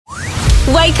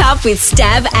Wake up with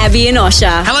Stav, Abby and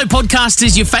Osher. Hello,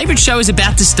 podcasters. Your favourite show is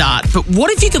about to start, but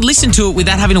what if you could listen to it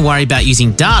without having to worry about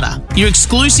using data? Your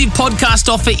exclusive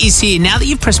podcast offer is here. Now that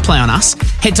you've pressed play on us,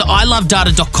 head to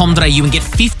ilovedata.com.au and get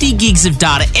 50 gigs of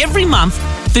data every month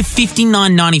for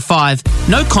 $59.95.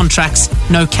 No contracts,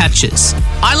 no catches.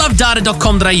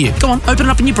 ilovedata.com.au. Go on, open it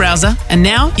up in your browser, and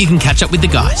now you can catch up with the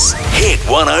guys. Hit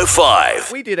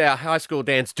 105. We did our high school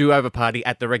dance do-over party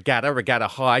at the Regatta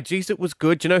High. Geez, it was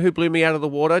good. Do you know who blew me out of the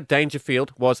water?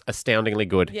 Dangerfield was astoundingly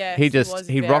good. Yes,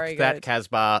 he rocked very that good.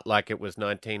 Casbah like it was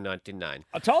 1999.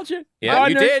 I told you. Yeah,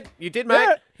 you did. You did, mate.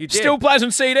 Yeah. You did. Still plays on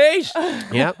CDs.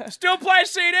 Yeah. Still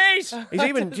plays CDs. He's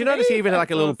even. Do you notice he even had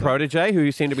like a little protege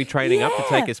who seemed to be training up to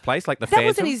take his place, like the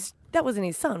Phantom? That wasn't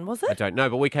his son, was I it? don't know,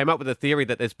 but we came up with a theory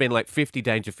that there's been like 50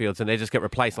 Dangerfields and they just get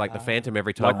replaced like the Phantom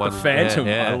every time. Like the Phantom.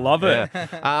 I love it.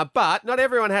 But not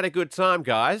everyone had a good time,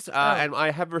 guys. And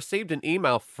I have received an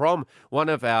email from one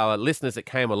of our listeners that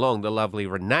came along, the lovely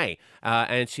Renee.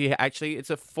 And she actually, it's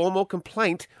a formal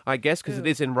complaint, I guess, because it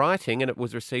is in writing and it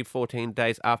was received 14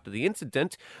 days after the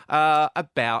incident,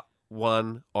 about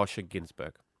one Osher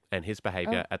Ginsberg and his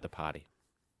behaviour at the party.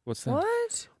 What's that?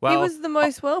 What? Well, he was the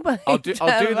most well-behaved. I'll do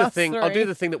the thing. I'll do three.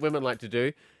 the thing that women like to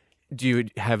do. Do you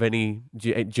have any?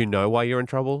 Do you know why you're in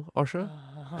trouble, Osher?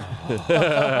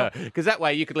 Because that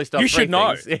way you could list off. You three should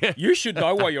know. things. You should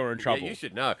know why you're in Yeah, trouble. you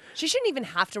should know. She shouldn't even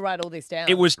have to write all this down.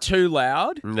 It was too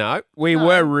loud. No. We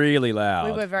were really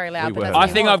loud. We were very loud. We but were. that's I what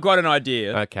think we I've got an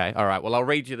idea. Okay. All right. Well, I'll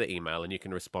read you the email and you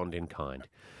can respond in kind.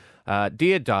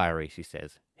 Dear diary, she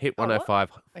says, hit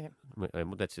 105. Okay.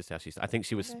 Well, that's just how she. I think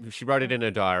she wrote it in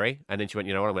her diary, and then she went,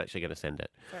 you know what? I'm actually going to send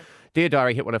it. Sorry. Dear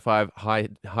diary, hit 105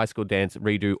 high school dance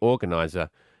redo organizer.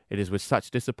 It is with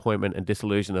such disappointment and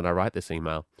disillusion that I write this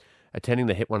email. Attending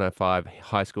the Hit 105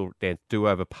 high school dance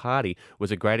do-over party was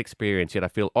a great experience, yet I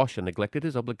feel Osher neglected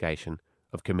his obligation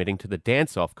of committing to the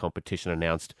dance-off competition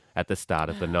announced at the start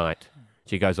of the night.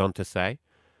 She goes on to say,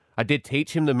 I did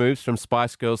teach him the moves from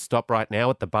Spice Girls' Stop Right Now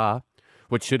at the bar,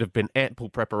 which should have been ample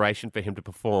preparation for him to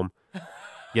perform.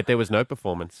 Yet there was no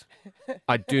performance.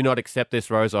 I do not accept this,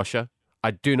 Rose Osher.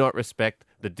 I do not respect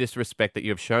the disrespect that you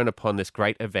have shown upon this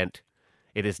great event.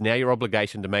 It is now your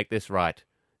obligation to make this right.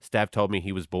 Stav told me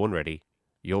he was born ready.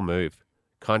 Your move.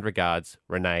 Kind regards,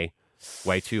 Renee.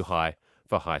 Way too high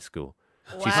for high school.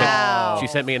 Wow. She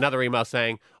sent me another email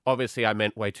saying, obviously I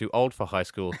meant way too old for high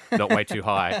school, not way too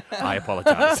high. I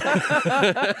apologise.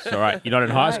 It's all right. You're not in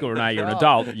high school, Renee. You're an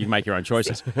adult. You can make your own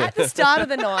choices. At the start of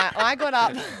the night, I got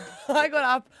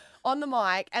up on the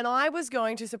mic and I was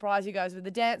going to surprise you guys with the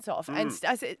dance off. And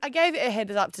I gave it a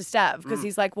heads up to Stav because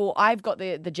he's like, well, I've got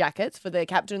the jackets for the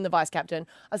captain and the vice captain.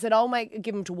 I said, I'll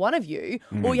give them to one of you.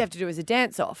 All you have to do is a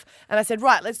dance off. And I said,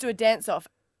 right, let's do a dance off.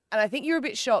 And I think you're a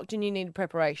bit shocked and you needed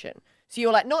preparation. So you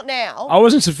were like, not now. I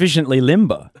wasn't sufficiently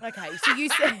limber. Okay, so you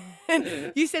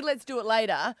said let's do it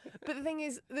later. But the thing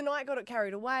is, the night got it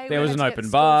carried away. There We was had an to get open the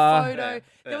school bar. Photo.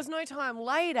 There was no time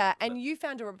later, and you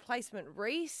found a replacement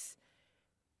Reese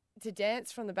to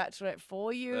dance from The Bachelorette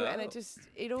for you, and it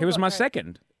all. He was got my carried-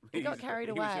 second. It got carried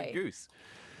He was away. your goose.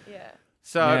 Yeah.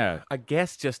 So Yeah. I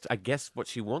guess what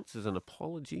she wants is an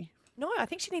apology. No, I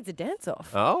think she needs a dance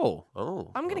off. Oh.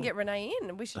 I'm going to get Renee in,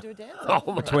 and we should do a dance off.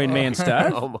 Oh my Between me and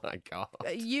Stav? Oh my god.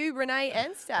 You, Renee,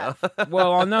 and Stav.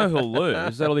 Well, I know who'll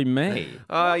lose. That'll be me.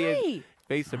 Oh yeah. Hey,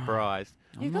 Be surprised.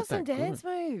 you've not got some that good. dance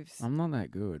moves. I'm not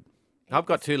that good. I've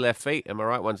got two left feet, and my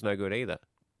right one's no good either.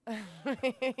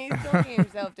 He's talking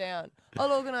himself down.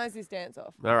 I'll organise this dance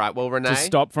off. All right. Well, Renee. To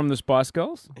stop from the Spice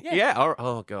Girls? Yeah.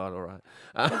 Oh God. All right.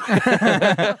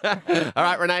 All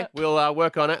right, Renee. We'll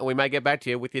work on it, and we may get back to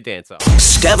you with your dance off.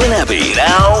 Stav and Abby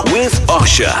now with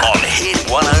Osher on Hit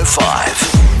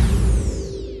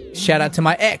 105. Shout out to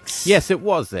my ex. Yes, it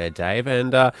was there, Dave.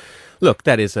 And look,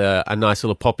 that is a nice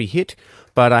little poppy hit.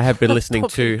 But I have been listening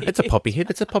to. It's a poppy hit.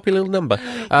 It's a poppy little number.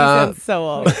 You sound so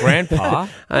old. Grandpa.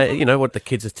 You know what the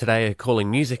kids of today are calling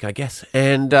music, I guess.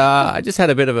 And I just had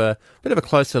a bit of a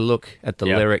closer look at the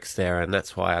lyrics there, and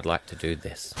that's why I'd like to do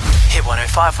this. Hit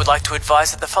 105 would like to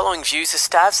advise that the following views are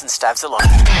Stav's and Stav's alone.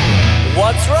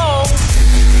 What's wrong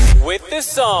with this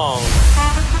song?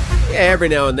 Yeah, every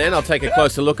now and then I'll take a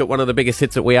closer look at one of the biggest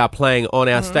hits that we are playing on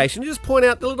our station. Just point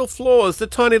out the little flaws, the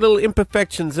tiny little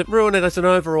imperfections that ruin it as an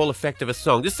overall effect of a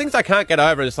song. Just things I can't get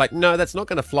over, and it's like, no, that's not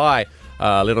going to fly,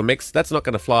 Little Mix. That's not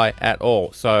going to fly at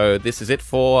all. So this is it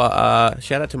for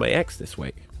shout out to my ex this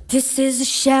week. This is a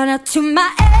shout out to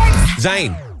my ex.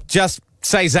 Zane. Just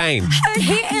say Zane. Heard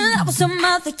he in love with some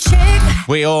other chick.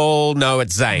 We all know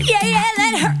it's Zane. Yeah,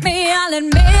 that hurt me, I'll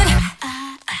admit.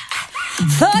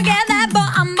 Forget that, but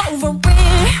I'm over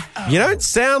it. You don't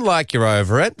sound like you're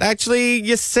over it. Actually,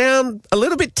 you sound a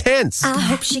little bit tense. I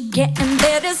hope she getting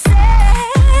better sex.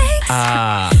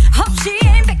 Hope she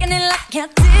ain't picking it like I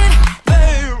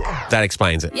did. That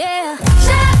explains it. Yeah. Shout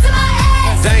out to my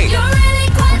ex. Zane. You're really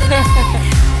quite the man.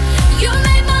 You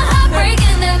made my heart break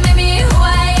and that made me who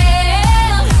I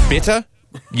am. Bitter?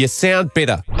 You sound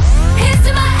bitter. Here's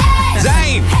to my ex.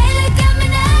 Zane! Hey, look at me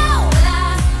now.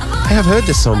 I have heard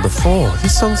this song before.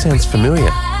 This song sounds familiar.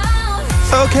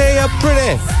 Okay, you're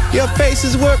pretty. Your face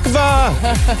is a work of art.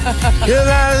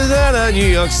 You're New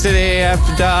York City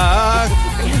after dark.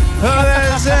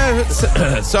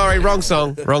 Sorry, wrong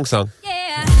song. Wrong song.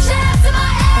 Yeah. Shout out to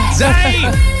my ex. Zane!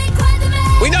 You're really quite the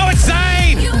man. We know it's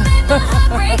Zane! You made my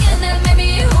heart break and that made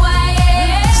me who I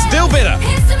am. Still bitter.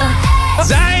 Here's to my ex.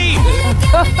 Zane!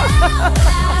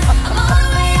 I'm all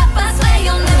the way up, I swear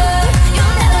you'll never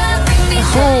bring me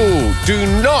Cool. Do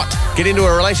not get into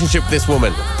a relationship with this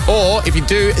woman. Or, if you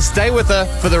do, stay with her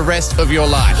for the rest of your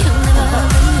life.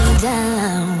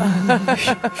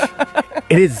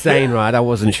 It is Zane, right? I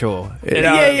wasn't sure. Pretty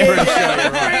sure.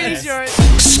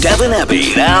 Stav and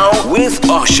Abby now with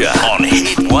Osher on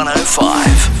Hit 105.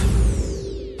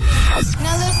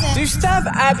 Do Stav,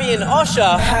 Abby, and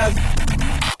Osher have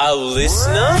a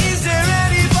listener?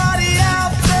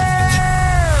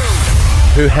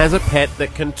 Who has a pet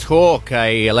that can talk?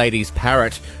 A lady's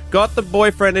parrot got the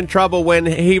boyfriend in trouble when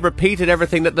he repeated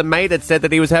everything that the maid had said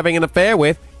that he was having an affair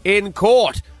with in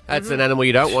court. That's an animal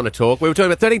you don't want to talk. We were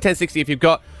talking about 13 10 60 if you've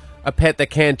got a pet that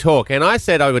can talk. And I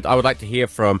said I would like to hear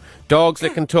from dogs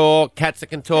that can talk, cats that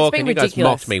can talk, been and you guys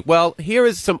ridiculous. mocked me. Well, here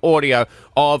is some audio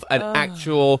of an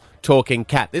actual talking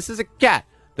cat. This is a cat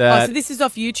that So this is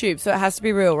off YouTube, so it has to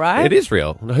be real, right? it is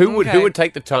real. Who Okay. would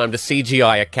take the time to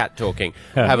CGI a cat talking?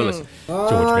 Have a listen.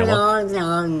 George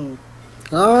Miller.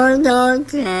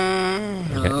 Okay.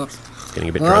 It's getting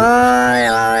a bit drunk.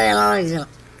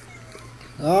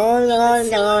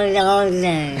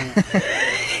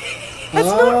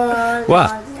 What?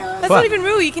 That's not even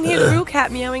real. You can hear the real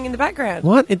cat meowing in the background.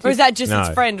 What? Or is that just its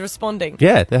No. friend responding?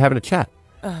 Yeah, they're having a chat.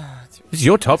 This is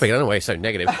your topic. I don't know why you're so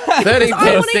negative. 13, I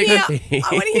 10, want to 60.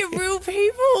 hear real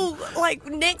people like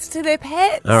next to their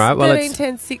pets. All right, well, 13, let's-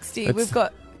 10, 60. let's- We've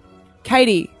got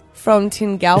Katie from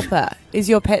Tingalpa. Is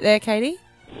your pet there, Katie?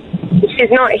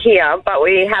 She's not here, but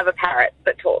we have a parrot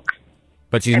that talks.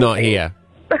 But she's not here.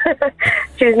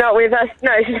 She's not with us.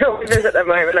 No, she's not with us at the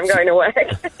moment. I'm going to work.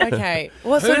 Okay.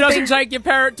 What Who sort of doesn't things? take your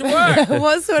parrot to work?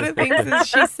 What sort of things does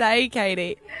she say,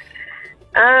 Katie?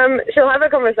 She'll have a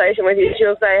conversation with you.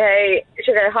 She'll say, hey,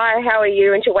 she'll go, hi, how are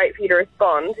you? And she'll wait for you to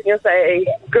respond. And you'll say,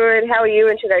 good, how are you?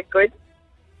 And she'll go, good.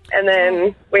 And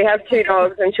then we have two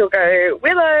dogs and she'll go,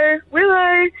 Willow,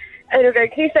 Willow. And you'll go,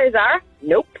 can you say Zara?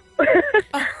 Nope.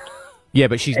 Yeah,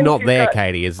 but she's not there,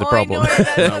 Katie, is the problem.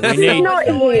 We She's need. not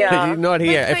here. She's not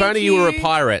here. If thank only you were a you.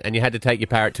 pirate and you had to take your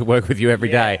parrot to work with you every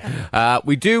day.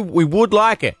 We would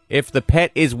like it if the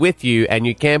pet is with you and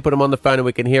you can put them on the phone and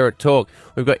we can hear it talk.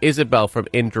 We've got Isabel from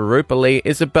Indooroopilly.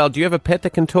 Isabel, do you have a pet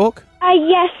that can talk?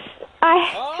 Yes, I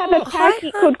have a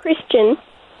parakeet called Christian.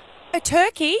 A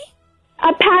turkey?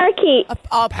 A parakeet.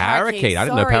 Oh, Parakeet. I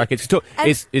didn't know sorry. parakeets could talk.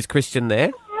 And- Is Christian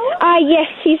there? Yes,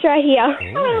 he's right here.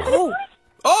 Oh,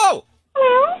 Oh!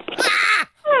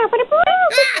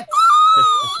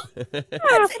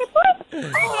 That's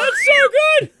so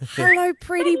good. hello,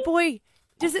 pretty boy.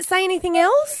 Does it say anything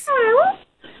else?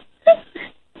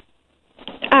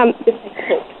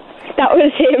 That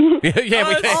was him. Yeah,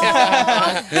 we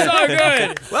can. So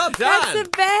good. Well done. That's the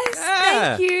best.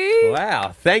 Yeah. Thank you.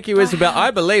 Wow. Thank you, Isabel. I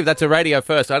believe that's a radio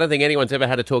first. I don't think anyone's ever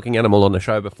had a talking animal on the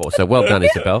show before. So well done,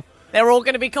 Isabel. They're all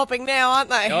going to be copping now, aren't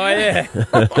they? Oh, yeah.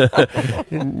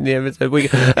 Yeah, but we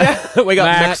got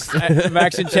Max, Max.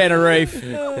 Max in Tenerife.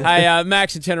 Hey,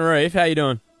 Max in Tenerife, how you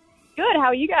doing? Good, how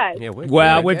are you guys? Yeah, we're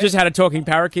Well, good, we've yeah. just had a talking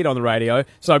parakeet on the radio,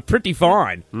 so pretty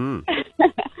fine. Are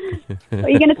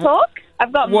you going to talk?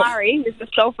 I've got What? Murray, who's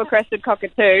a sulphur-crested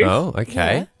cockatoo. Oh,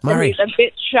 okay. So Murray. he's a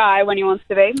bit shy when he wants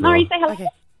to be. Murray, say hello. Okay.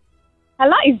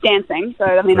 Hello, he's dancing, so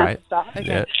I mean Right. that's a start. Okay.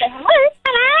 Yeah. Say hello.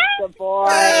 Hello. Good boy.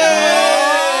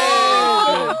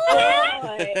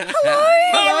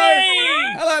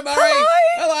 Hello, Murray.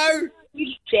 Hello.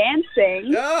 He's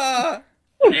dancing. Ah.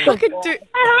 I could do.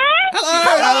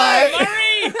 Hello.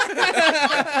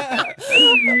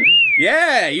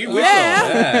 Yeah, you whistle.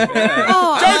 Yeah.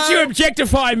 Oh, Don't you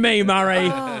objectify me, Murray.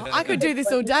 I could do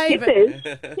this all day, but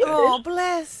Kisses. oh,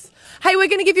 bless. Hey, we're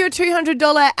going to give you a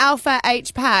 $200 Alpha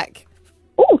H pack.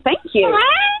 Oh, thank you.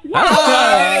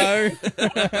 Hello.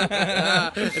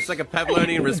 It's like a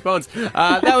Pavlovian response.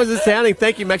 That was astounding.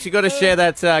 Thank you, Max. You got to share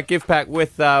that gift pack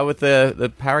with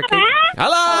the parakeet.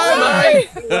 Hello, mate.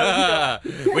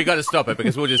 We got to stop it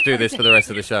because we'll just do this for the rest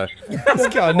of the show.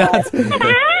 It's going nuts.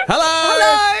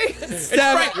 Hello. It's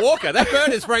Frank Walker. That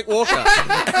bird is Frank Walker.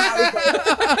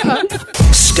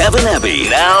 Stav and Abby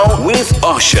now with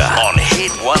Osher on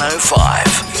Hit 105.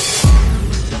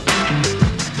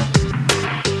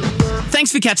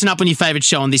 Thanks for catching up on your favourite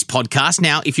show on this podcast.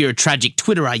 Now, if you're a tragic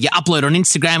Twitterer, you upload on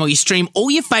Instagram or you stream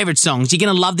all your favourite songs, you're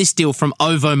going to love this deal from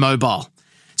OVO Mobile.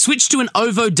 Switch to an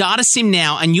OVO data SIM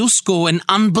now and you'll score an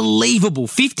unbelievable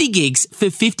 50 gigs for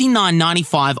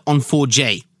 $59.95 on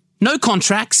 4G. No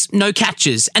contracts, no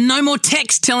catches, and no more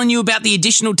text telling you about the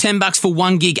additional $10 for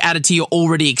 1 gig added to your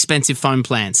already expensive phone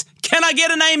plans. Can I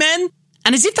get an amen?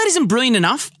 And as if that isn't brilliant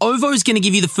enough, OVO is going to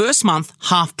give you the first month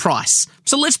half price.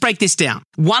 So let's break this down.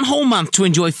 1 whole month to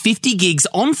enjoy 50 gigs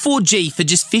on 4G for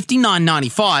just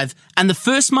 $59.95 and the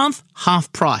first month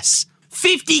half price.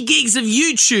 50 gigs of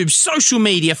YouTube, social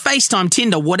media, FaceTime,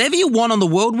 Tinder, whatever you want on the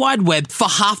World Wide Web for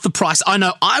half the price I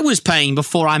know I was paying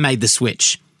before I made the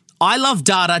switch.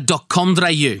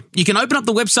 ilovedata.com.au. You can open up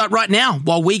the website right now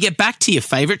while we get back to your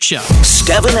favourite show.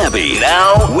 Stav and Abby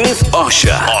now with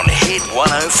Osher on Hit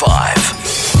 105.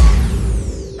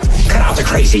 Cut out the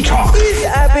crazy talk. Is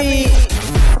Abby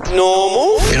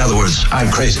normal? In other words, I'm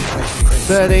crazy.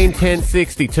 13 10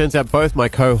 60. Turns out both my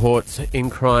cohorts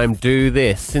in crime do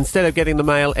this. Instead of getting the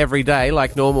mail every day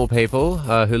like normal people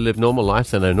who live normal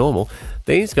lives and are normal,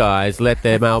 these guys let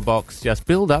their mailbox just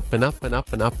build up and up and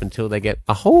up and up until they get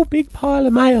a whole big pile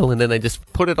of mail, and then they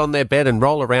just put it on their bed and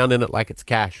roll around in it like it's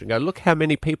cash and go, look how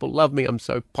many people love me, I'm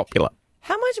so popular.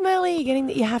 How much mail are you getting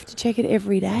that you have to check it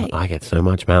every day? I get so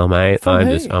much mail, mate.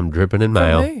 I'm dripping in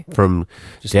mail from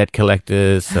debt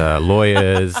collectors,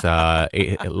 lawyers, a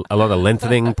lot of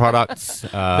lengthening products. The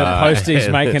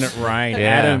posties making it rain.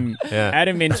 Yeah,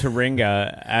 Adam in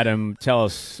Taringa. Adam, tell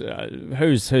us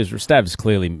who's Stav's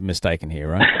clearly mistaken here,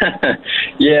 right?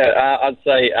 Yeah, I'd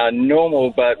say normal,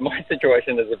 but my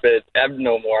situation is a bit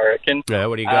abnormal, I reckon. Yeah,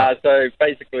 what do you got? So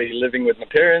basically living with my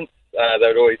parents. They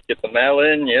would always get the mail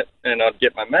in, and I'd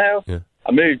get my mail. Yeah.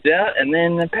 I moved out, and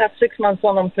then about 6 months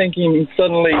on, I'm thinking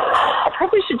suddenly, I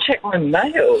probably should check my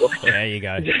mail. There you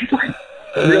go.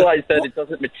 I realised that it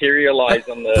doesn't materialise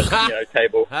on the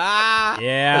table.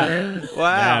 Yeah. Wow.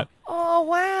 Yeah. Oh,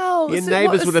 wow. Your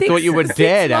neighbours would have thought you were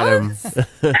dead, Adam.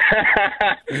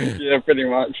 Yeah, pretty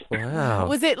much. Wow.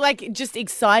 Was it like just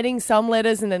exciting, some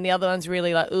letters, and then the other one's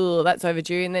really like, ooh, that's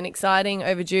overdue, and then exciting,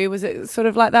 overdue? Was it sort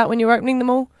of like that when you were opening them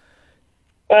all?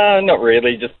 Not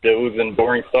really, just bills and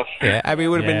boring stuff. Yeah, Abby,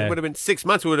 would have been 6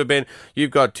 months. Would have been,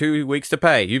 you've got 2 weeks to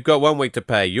pay. You've got 1 week to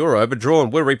pay. You're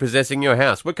overdrawn. We're repossessing your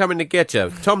house. We're coming to get you.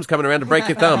 Tom's coming around to break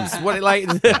your thumbs. What, like?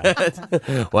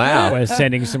 Wow. We're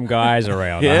sending some guys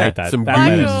around. Yeah, I hate that. some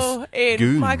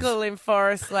Michael in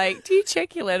Forest Lake. Do you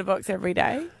check your letterbox every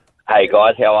day? Hey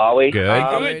guys, how are we?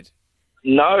 Good.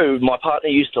 No, my partner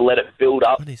used to let it build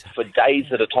up for days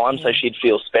at a time so she'd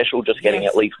feel special just getting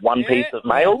at least one piece of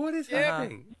mail. What is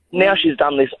happening? Now she's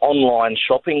done this online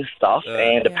shopping stuff,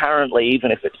 and apparently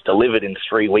even if it's delivered in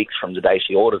 3 weeks from the day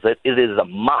she orders it, it is a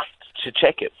must to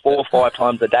check it 4 or 5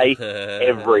 times a day,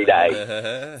 every day.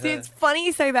 See, it's funny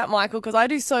you say that, Michael, because I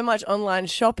do so much online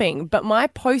shopping, but my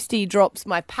postie drops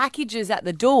my packages at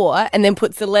the door and then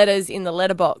puts the letters in the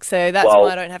letterbox, so that's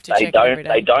why I don't have to check it every day.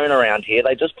 They don't around here.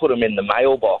 They just put them in the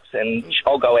mailbox, and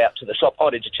I'll go out to the shop. Oh,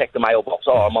 did you check the mailbox?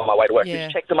 Oh, I'm on my way to work. Yeah. Did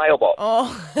you check the mailbox?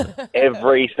 Oh.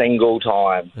 Every single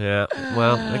time. Yeah.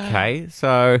 Well, okay.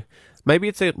 So maybe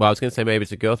it's I was going to say maybe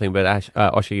it's a girl thing, but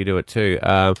Osher, you do it too.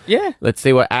 Yeah. Let's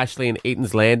see what Ashley in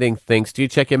Eaton's Landing thinks. Do you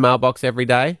check your mailbox every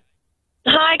day?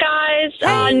 Hi,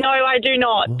 guys. No, I do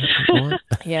not.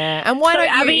 Yeah. And why so,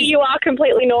 don't you... Abby, you are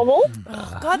completely normal.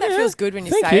 Oh, God, that feels good when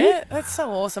you say it. That's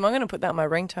so awesome. I'm going to put that on my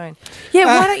ringtone. Yeah,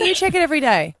 why don't you check it every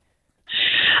day?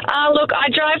 Look, I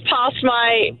drive past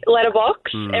my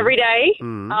letterbox every day,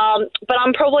 but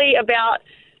I'm probably about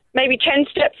maybe 10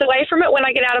 steps away from it when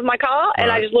I get out of my car, and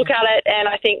I just look at it and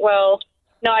I think, well,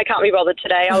 no, I can't be bothered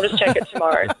today. I'll just check it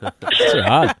tomorw. Too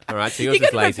hard. All right, so yours You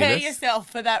is got to prepare laziness. yourself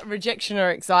for that rejection or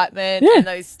excitement and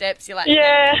those steps. You're like,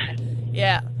 yeah.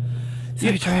 Yeah.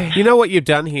 You know what you've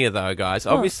done here, though, guys?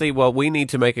 Obviously, well, we need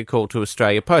to make a call to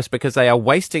Australia Post because they are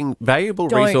wasting valuable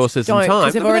resources and time.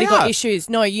 Because they've But already they got are. issues.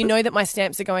 No, you know that my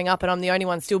stamps are going up and I'm the only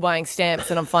one still buying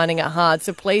stamps and I'm finding it hard.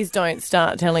 So please don't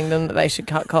start telling them that they should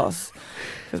cut costs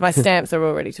because my stamps are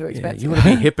already too expensive. You want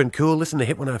to be hip and cool? Listen to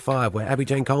Hit 105 where Abby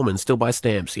Jane Coleman still buys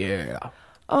stamps. Yeah.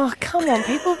 Oh, come on.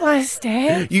 People buy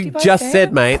stamps. Do You buy just stamps?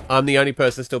 said, mate, I'm the only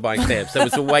person still buying stamps. So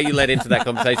it's the way you led into that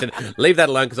conversation. Leave that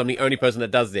alone because I'm the only person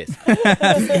that does this.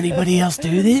 Does anybody else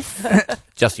do this?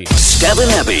 Just you. Stav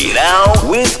and Abby now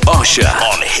with Osher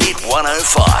on Hit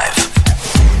 105.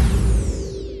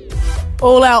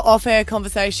 All our off-air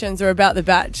conversations are about The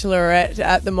Bachelorette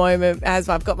at the moment, as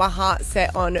I've got my heart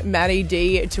set on Maddie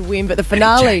D to win. But the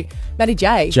finale, Maddie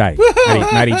J.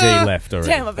 Maddie G left already.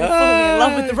 Damn, I've been falling in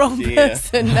love with the wrong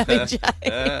person, Maddie J.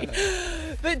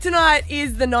 But tonight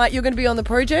is the night you're going to be on the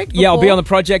project. Yeah, I'll be on the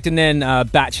project, and then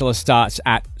Bachelor starts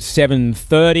at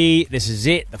 7:30. This is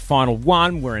it, the final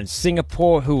one. We're in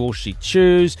Singapore. Who will she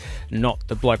choose? Not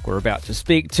the bloke we're about to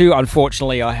speak to.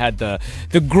 Unfortunately, I had the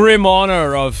grim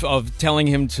honour of telling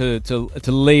him to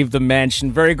leave the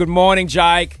mansion. Very good morning,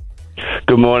 Jake.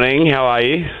 Good morning. How are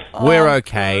you? We're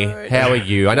okay. How are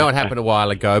you? I know it happened a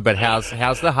while ago, but how's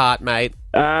the heart, mate?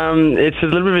 It's a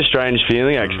little bit of a strange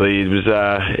feeling, actually.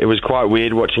 It was quite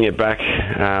weird watching it back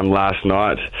last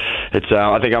night.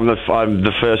 I think I'm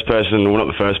the first person, well,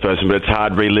 not the first person, but it's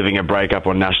hard reliving a breakup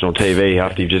on national TV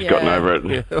after you've just gotten over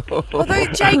it. Although,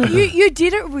 Jake, you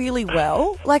did it really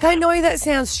well. Like, I know that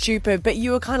sounds stupid, but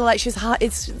you were kind of like,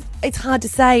 it's hard to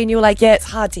say, and you were like, yeah, it's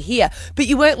hard to hear. But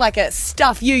you weren't like a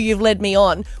stuff you've led me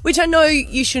on, which I know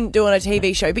you shouldn't do on a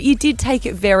TV show, but you did take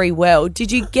it very well.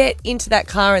 Did you get into that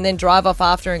car and then drive off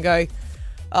after and go,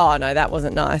 oh, no, that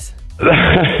wasn't nice?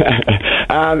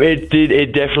 It did.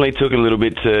 It definitely took a little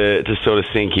bit to sort of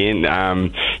sink in.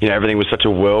 Everything was such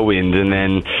a whirlwind, and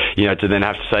then to then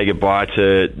have to say goodbye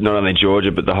to not only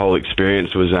Georgia but the whole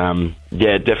experience was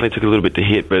it definitely took a little bit to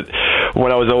hit. But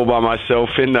when I was all by myself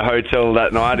in the hotel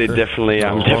that night, it definitely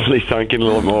sunk in a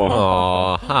little more.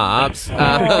 Oh, Harps.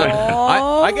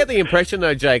 I get the impression,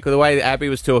 though, Jake, with the way that Abby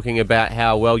was talking about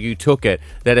how well you took it,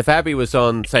 that if Abby was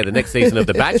on, say, the next season of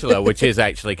The Bachelor, which is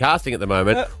actually casting at the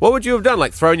moment, what would you have done?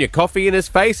 Like thrown your coffee in his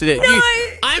face? I'm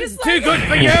too good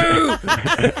for you!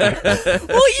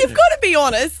 Well, you've got to be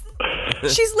honest.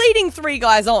 She's leading 3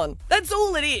 guys on. That's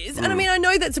all it is. And I mean, I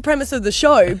know that's the premise of the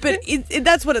show, but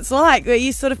that's what it's like. Where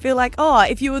you sort of feel like, oh,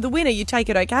 if you were the winner, you take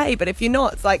it okay. But if you're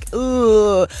not, it's like,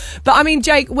 ugh. But I mean,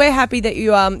 Jake, we're happy that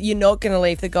you're not going to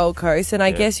leave the Gold Coast, and I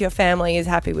guess your family is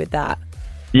happy with that.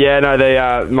 Yeah,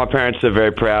 no, my parents are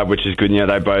very proud, which is good.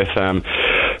 They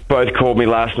both called me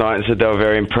last night and said they were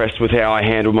very impressed with how I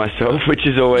handled myself, which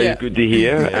is always good to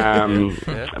hear.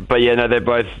 But yeah, no, they're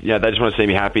both, they just want to see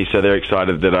me happy, so they're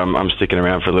excited that I'm sticking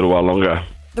around for a little while longer.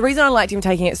 The reason I liked him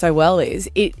taking it so well is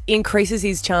it increases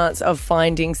his chance of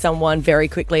finding someone very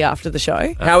quickly after the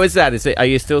show. How is that? Are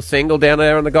you still single down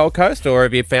there on the Gold Coast, or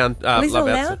have you found he's love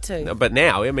allowed outside? to. But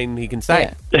now, I mean, he can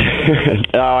say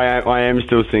it. No, I am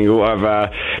still single.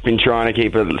 I've been trying to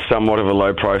keep it somewhat of a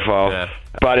low profile. Yeah.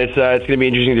 But it's going to be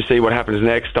interesting to see what happens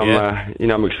next.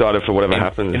 I'm excited for whatever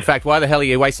happens. In fact, why the hell are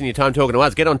you wasting your time talking to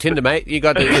us? Get on Tinder, mate. You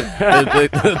got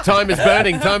the time is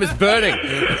burning. Time is burning.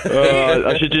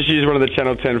 I should just use one of the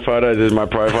Channel 10 photos as my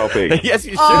profile pic. Yes,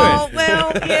 you should. Oh,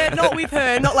 well, yeah, not with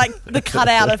her. Not like the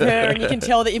cutout of her, and you can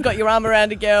tell that you've got your arm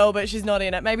around a girl, but she's not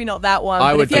in it. Maybe not that one.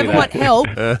 But if you ever want help,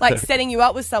 like setting you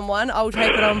up with someone, I'll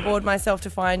take it on board myself to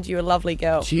find you a lovely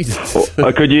girl. Jesus.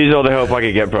 I could use all the help I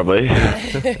could get, probably.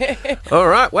 All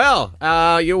right, well,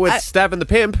 you're with Stav and the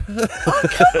Pimp. Oh,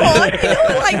 come on. It's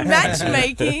not like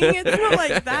matchmaking. It's not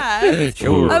like that.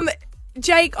 Sure.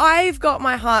 Jake, I've got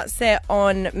my heart set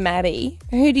on Maddie.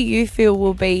 Who do you feel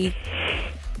will be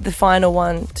the final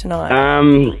one tonight?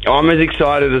 I'm as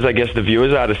excited as I guess the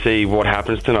viewers are to see what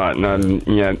happens tonight. And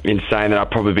in saying that, I'll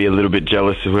probably be a little bit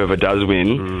jealous of whoever does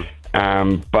win.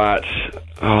 But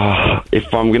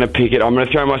if I'm going to pick it, I'm going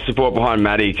to throw my support behind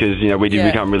Maddie because we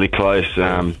did become really close.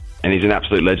 And he's an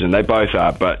absolute legend. They both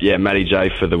are. But yeah, Matty J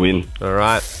for the win. All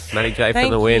right. Matty J for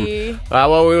the win. You.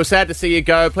 Well, we were sad to see you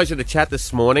go. Pleasure to chat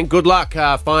this morning. Good luck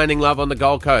finding love on the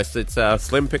Gold Coast. It's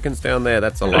slim pickings down there.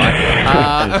 That's a lie.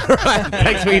 All right.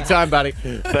 Thanks for your time, buddy.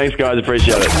 Thanks, guys.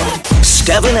 Appreciate it.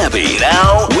 Stav and Abby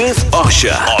now with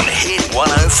Osher on Hit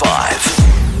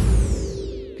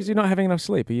 105. Because you're not having enough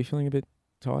sleep. Are you feeling a bit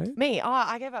tired? Me? Oh,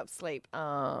 I gave up sleep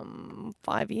 5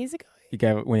 years ago. You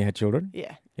gave it when you had children?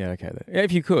 Yeah. Yeah, okay.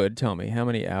 If you could, tell me, how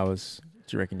many hours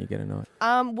do you reckon you get a night?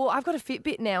 Well, I've got a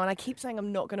Fitbit now, and I keep saying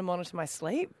I'm not going to monitor my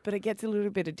sleep, but it gets a little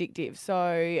bit addictive.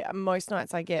 So most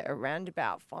nights I get around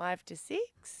about 5 to 6.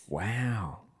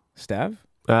 Wow. Stav?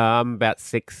 About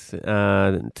 6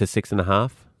 to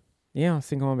 6.5. Yeah, I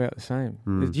think I'm about the same.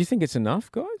 Do you think it's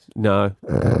enough, guys? No. No,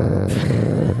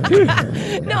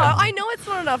 I know it's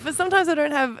not enough, but sometimes I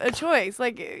don't have a choice.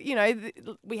 Like,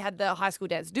 we had the high school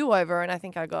dance do-over, and I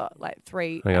think I got like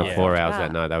 3 I got hours 4 after hours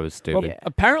that night. That was stupid. Well,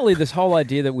 apparently, this whole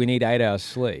idea that we need 8 hours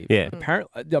sleep, Yeah.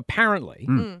 apparently,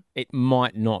 it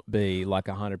might not be like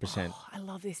 100% I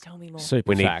love this. Tell me more.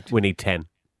 super fact. We need 10.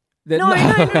 No,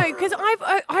 because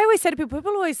I always say to people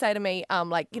always say to me, how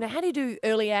do you do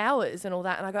early hours and all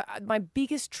that? And I go, my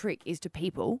biggest trick is to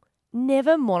people,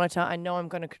 never monitor. I know I'm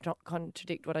going to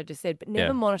contradict what I just said, but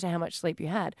never monitor how much sleep you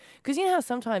had. Because you know how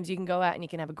sometimes you can go out and you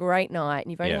can have a great night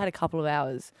and you've only had a couple of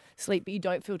hours sleep, but you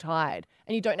don't feel tired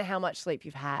and you don't know how much sleep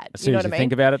you've had. As soon as you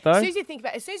think about it, though?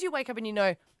 As soon as you wake up and you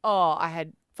know, oh, I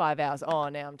had 5 hours. Oh,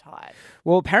 now I'm tired.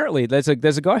 Well, apparently there's a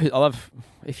guy who I love.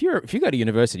 If you go to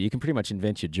university, you can pretty much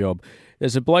invent your job.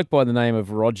 There's a bloke by the name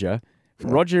of Roger.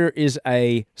 Roger is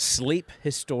a sleep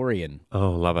historian.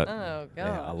 Oh, love it. Oh, God.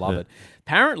 Yeah, I love it.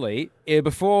 Apparently,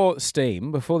 before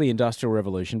steam, before the Industrial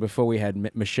Revolution, before we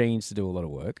had machines to do a lot of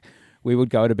work, we would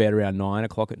go to bed around 9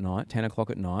 o'clock at night, 10 o'clock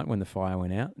at night when the fire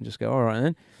went out, and just go, all right,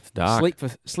 then. It's dark.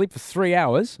 Sleep for 3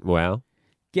 hours. Wow.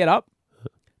 Get up.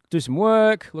 Do some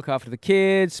work, look after the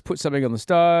kids, put something on the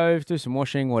stove, do some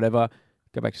washing, whatever,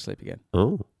 go back to sleep again.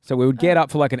 Oh. So we would get up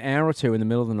for like an hour or two in the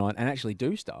middle of the night and actually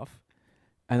do stuff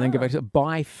and then go back to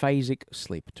biphasic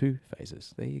sleep. 2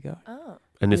 phases. There you go. Oh.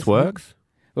 And this works?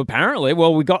 Well, apparently.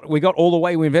 Well, we got all the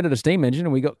way. We invented a steam engine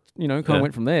and we got, kind of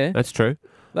went from there. That's true.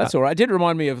 That's all right. It did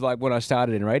remind me of like when I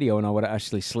started in radio and I would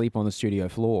actually sleep on the studio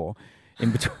floor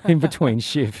in between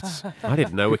shifts. I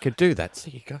didn't know we could do that.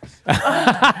 See you guys.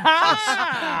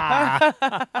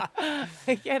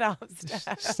 Get up,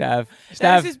 Stav.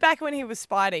 Stav. This is back when he was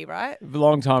Spidey, right? A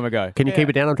long time ago. Can you keep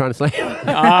it down? I'm trying to sleep.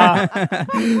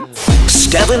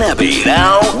 Stav and Abby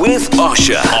now with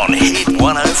Osher on Hit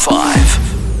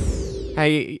 105.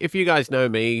 Hey, if you guys know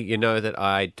me, you know that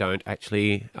I don't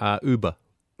actually Uber.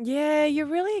 Yeah, you're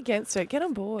really against it. Get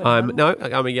on board. I'm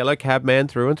a yellow cab man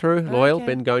through and through. Loyal. Okay.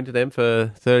 Been going to them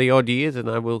for 30-odd years and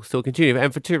I will still continue.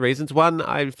 And for 2 reasons. 1,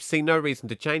 I've seen no reason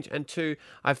to change. And 2,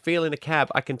 I feel in a cab,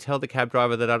 I can tell the cab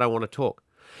driver that I don't want to talk.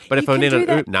 But if I'm in an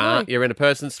Uber, you're in a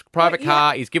person's private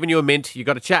car, he's giving you a mint, you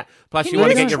got to chat. Plus, you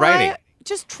want to get your rating.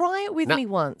 Just try it with me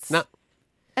once. No.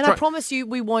 And I promise you,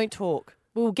 we won't talk.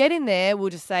 We'll get in there,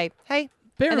 we'll just say, hey,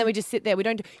 and then we just sit there. We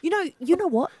don't do, you know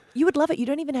what? You would love it. You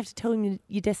don't even have to tell him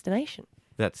your destination.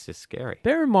 That's just scary.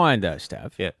 Bear in mind, though,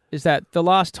 Stav, is that the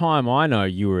last time I know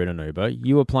you were in an Uber,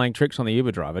 you were playing tricks on the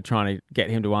Uber driver, trying to get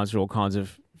him to answer all kinds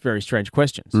of very strange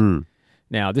questions.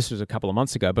 Now, this was a couple of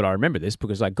months ago, but I remember this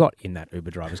because I got in that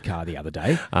Uber driver's car the other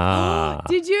day.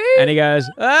 Did you? And he goes,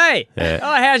 hey,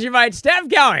 how's your mate Stav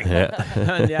going?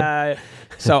 And,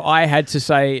 so I had to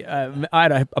say, I had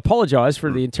to apologise for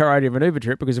the entirety of an Uber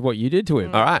trip because of what you did to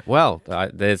him. All right. Well,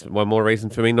 there's one more reason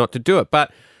for me not to do it.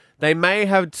 But they may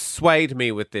have swayed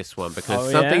me with this one because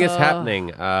something is happening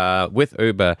with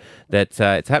Uber that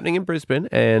it's happening in Brisbane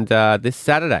and this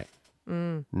Saturday.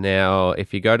 Now,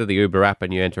 if you go to the Uber app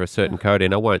and you enter a certain code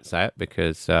in, I won't say it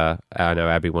because I know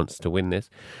Abby wants to win this,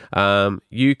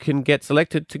 you can get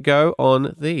selected to go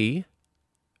on the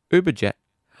Uber Jet.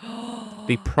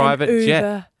 The private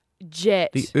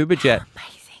jet. The Uber Jet. How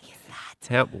amazing is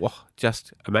that?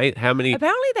 Just amazing. How many?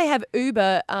 Apparently they have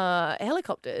Uber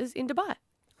helicopters in Dubai.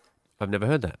 I've never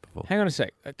heard that before. Hang on a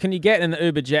sec. Can you get in the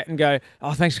Uber Jet and go,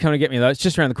 oh, thanks for coming to get me, though. It's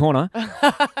just around the corner.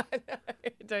 I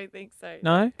don't think so.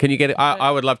 No? Can you get it?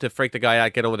 I would love to freak the guy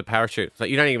out, get on with a parachute. So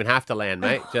you don't even have to land,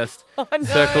 mate. Just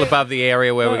circle above the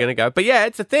area where we're going to go. But yeah,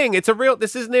 it's a thing. It's a real,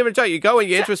 this isn't even a joke. You go and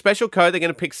you enter a special code. They're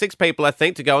going to pick 6 people, I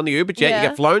think, to go on the Uber Jet. You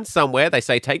get flown somewhere. They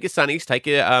say, take your sunnies, take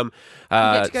your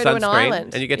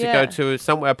sunscreen. And you get to go to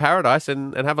somewhere, paradise,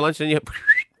 and have a lunch. And you're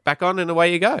back on and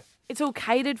away you go. It's all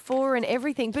catered for and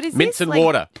everything. But is mints this and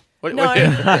water. No.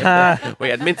 We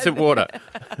had mints and water.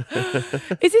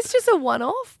 Is this just a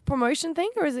one-off promotion thing,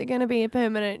 or is it going to be a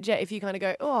permanent jet if you kind of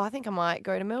go, oh, I think I might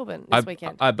go to Melbourne this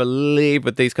weekend? I believe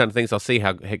with these kind of things, I'll see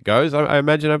how it goes, I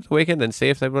imagine, over the weekend and see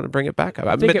if they want to bring it back.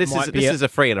 But this is a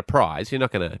free and a prize. You're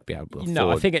not going to be able to afford.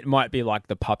 No, I think it might be like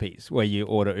the puppies, where you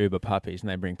order Uber puppies and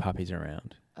they bring puppies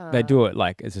around. They do it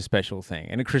like as a special thing.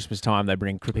 And at Christmas time, they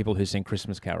bring people who sing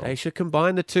Christmas carols. They should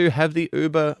combine the two. Have the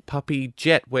Uber puppy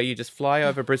jet where you just fly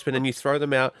over Brisbane and you throw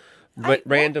them out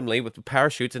randomly with the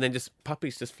parachutes and then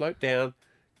puppies just float down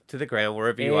to the ground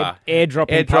wherever you are.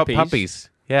 Airdrop puppies.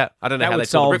 Yeah, I don't know how they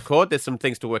solve the ripcord. There's some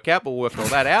things to work out, but we'll work all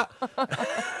that out.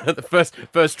 The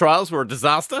first trials were a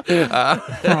disaster. Stav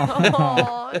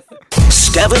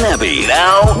and Abby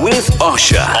now with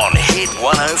Osher on Hit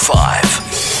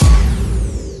 105.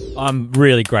 I'm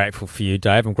really grateful for you,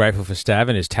 Dave. I'm grateful for Stav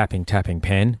and his tapping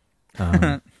pen.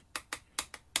 But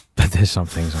there's some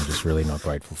things I'm just really not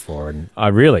grateful for, and I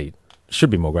really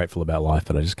should be more grateful about life,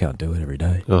 but I just can't do it every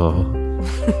day. Oh.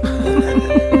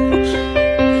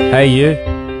 Hey, you.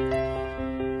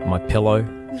 My pillow.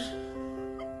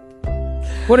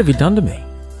 What have you done to me?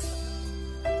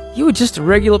 You were just a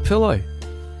regular pillow.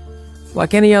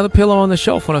 Like any other pillow on the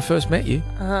shelf when I first met you.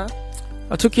 Uh-huh.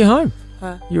 I took you home.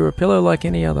 You were a pillow like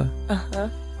any other. Uh-huh.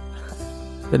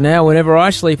 But now whenever I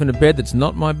sleep in a bed that's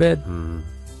not my bed,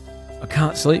 I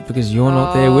can't sleep because you're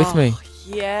not there with me.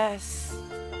 Yes.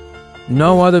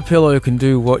 No other pillow can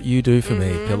do what you do for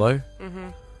me, pillow.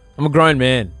 I'm a grown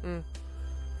man.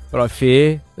 But I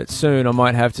fear that soon I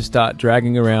might have to start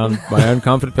dragging around my own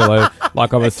comfort pillow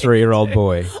like I'm a 3-year-old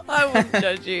boy. I wouldn't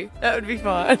judge you. That would be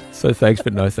fine. So thanks,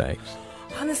 but no thanks.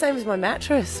 I'm the same as my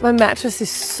mattress. My mattress is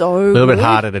so A little bit good.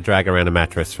 harder to drag around a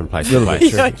mattress from place to Little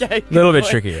place. bit tricky. Okay, Little bit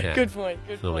point. trickier. Yeah. Good point.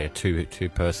 It's normally a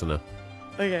two-personer.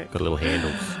 Okay. Got little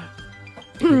handles.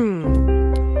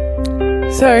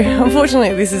 So,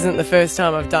 unfortunately, this isn't the first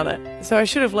time I've done it. So I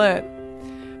should have learnt.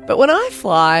 But when I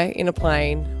fly in a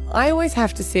plane, I always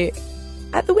have to sit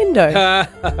at the window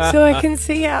so I can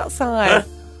see outside.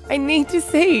 I need to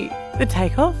see the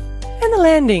takeoff and the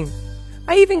landing.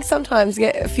 I even sometimes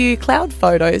get a few cloud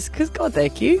photos because, God, they're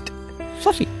cute.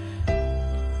 Fluffy.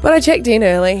 But I checked in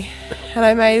early and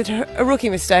I made a rookie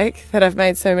mistake that I've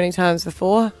made so many times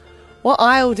before. What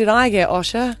aisle did I get,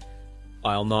 Osher?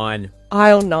 Aisle 9.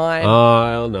 Aisle 9.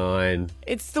 Aisle 9.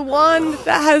 It's the one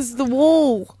that has the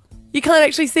wall. You can't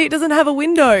actually see, it doesn't have a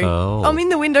window. Oh. I'm in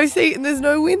the window seat and there's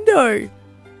no window.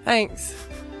 Thanks.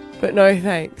 But no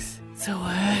thanks. It's the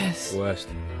worst. Worst.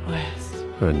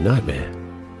 What a nightmare.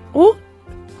 Oh,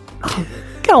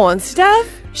 go on, Stav.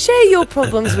 Share your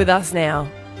problems with us now.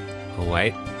 Oh,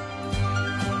 wait.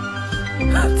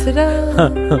 Ta-da.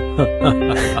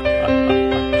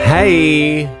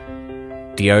 Hey!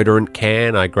 Deodorant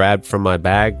can I grabbed from my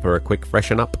bag for a quick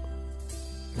freshen up.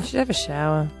 You should have a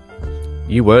shower.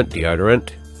 You weren't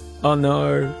deodorant. Oh,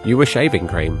 no. You were shaving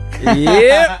cream.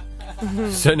 Yep.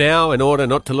 So now, in order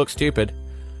not to look stupid,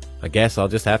 I guess I'll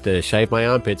just have to shave my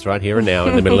armpits right here and now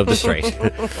in the middle of the street.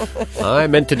 I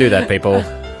meant to do that, people.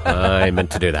 I meant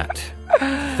to do that.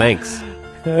 Thanks.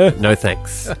 No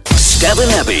thanks. Stav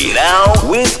and Abby now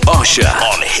with Osher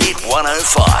on Hit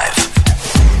 105.